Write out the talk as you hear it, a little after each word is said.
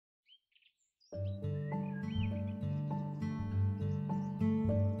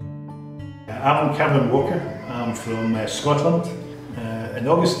I'm Cameron Walker. I'm from Scotland. In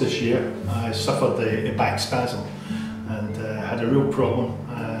August this year I suffered a back spasm and had a real problem.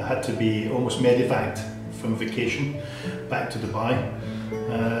 I had to be almost medevaced from vacation back to Dubai.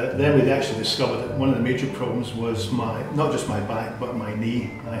 Then we actually discovered that one of the major problems was not just my back but my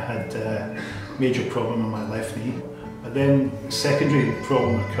knee. I had a major problem in my left knee. But then a secondary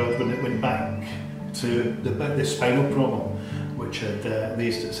problem occurred when it went back to the spinal problem, which had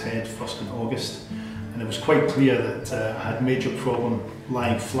raised its head first in August. And it was quite clear that I had a major problem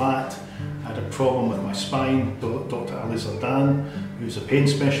lying flat. I had a problem with my spine. Dr. Ali Zardan, who's a pain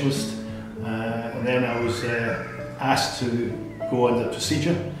specialist, and then I was asked to go under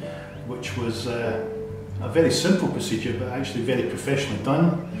procedure, which was a very simple procedure, but actually very professionally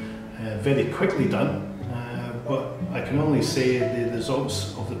done, very quickly done. But I can only say the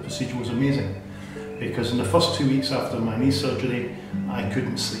results of the procedure was amazing, because in the first 2 weeks after my knee surgery, I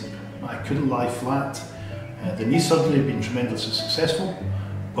couldn't sleep. I couldn't lie flat. The knee surgery had been tremendously successful,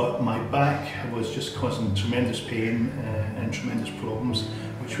 but my back was just causing tremendous pain and tremendous problems,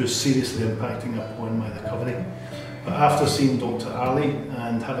 which was seriously impacting upon my recovery. But after seeing Dr. Ali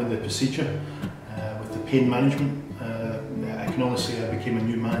and having the procedure with the pain management, I can only say I became a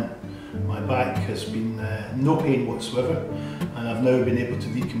new man. My back has been no pain whatsoever, and I've now been able to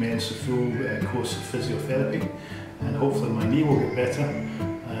recommence a full course of physiotherapy, and hopefully my knee will get better.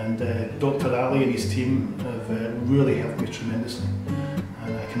 And Dr. Ali and his team have really helped me tremendously,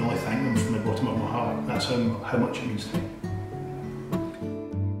 and I can only thank them from the bottom of my heart. That's how much it means to me.